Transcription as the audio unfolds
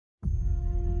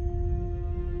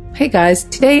Hey guys,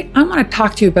 today I want to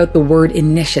talk to you about the word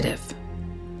initiative.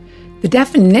 The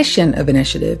definition of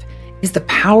initiative is the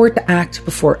power to act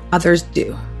before others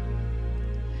do.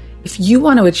 If you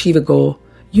want to achieve a goal,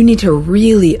 you need to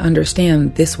really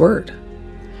understand this word.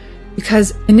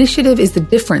 Because initiative is the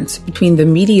difference between the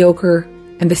mediocre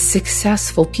and the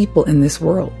successful people in this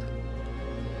world.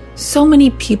 So many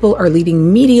people are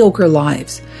leading mediocre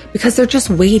lives because they're just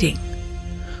waiting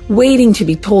to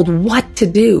be told what to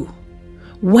do,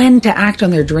 when to act on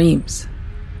their dreams.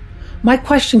 My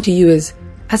question to you is,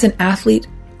 as an athlete,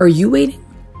 are you waiting?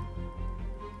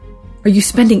 Are you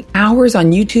spending hours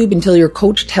on YouTube until your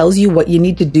coach tells you what you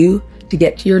need to do to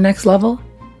get to your next level?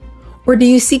 Or do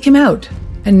you seek him out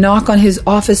and knock on his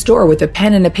office door with a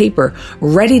pen and a paper,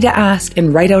 ready to ask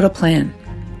and write out a plan?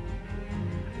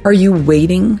 Are you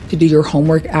waiting to do your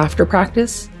homework after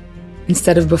practice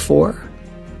instead of before,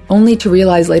 only to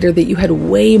realize later that you had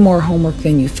way more homework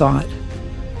than you thought?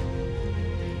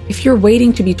 If you're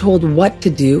waiting to be told what to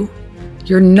do,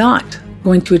 you're not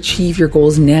going to achieve your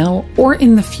goals now or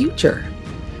in the future,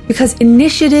 because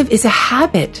initiative is a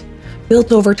habit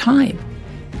built over time.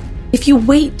 If you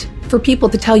wait for people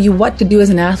to tell you what to do as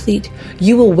an athlete,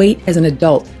 you will wait as an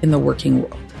adult in the working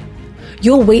world.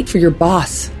 You'll wait for your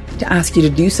boss to ask you to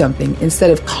do something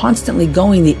instead of constantly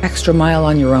going the extra mile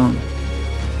on your own.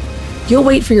 You'll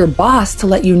wait for your boss to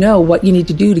let you know what you need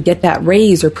to do to get that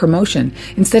raise or promotion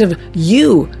instead of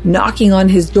you knocking on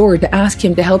his door to ask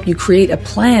him to help you create a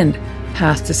planned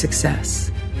path to success.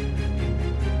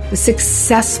 The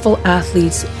successful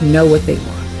athletes know what they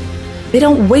want. They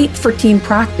don't wait for team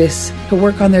practice to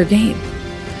work on their game.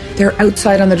 They're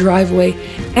outside on the driveway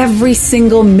every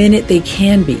single minute they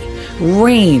can be,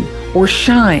 rain or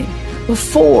shine,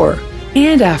 before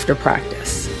and after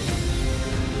practice.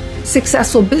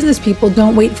 Successful business people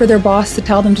don't wait for their boss to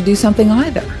tell them to do something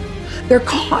either. They're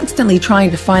constantly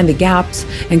trying to find the gaps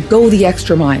and go the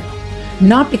extra mile,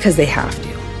 not because they have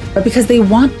to, but because they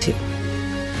want to.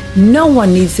 No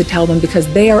one needs to tell them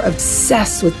because they are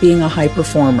obsessed with being a high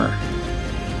performer.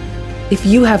 If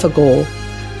you have a goal,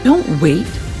 don't wait.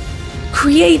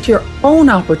 Create your own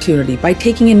opportunity by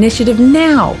taking initiative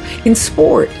now in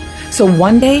sport. So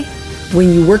one day,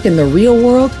 when you work in the real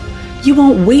world, you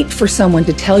won't wait for someone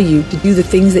to tell you to do the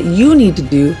things that you need to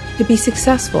do to be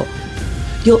successful.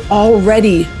 You'll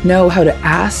already know how to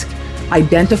ask,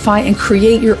 identify, and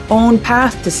create your own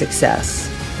path to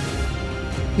success.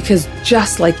 Because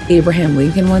just like Abraham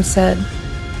Lincoln once said,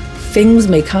 things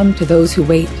may come to those who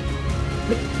wait,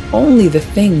 but only the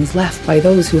things left by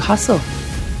those who hustle.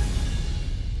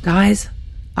 Guys,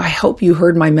 I hope you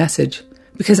heard my message,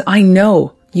 because I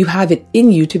know you have it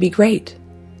in you to be great.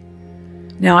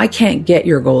 Now, I can't get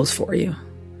your goals for you.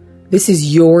 This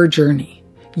is your journey,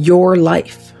 your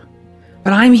life.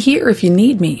 But I'm here if you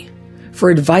need me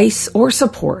for advice or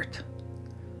support.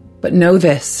 But know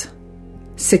this,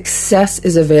 success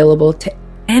is available to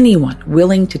anyone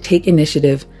willing to take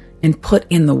initiative and put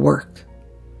in the work.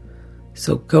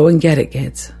 So go and get it,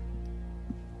 kids.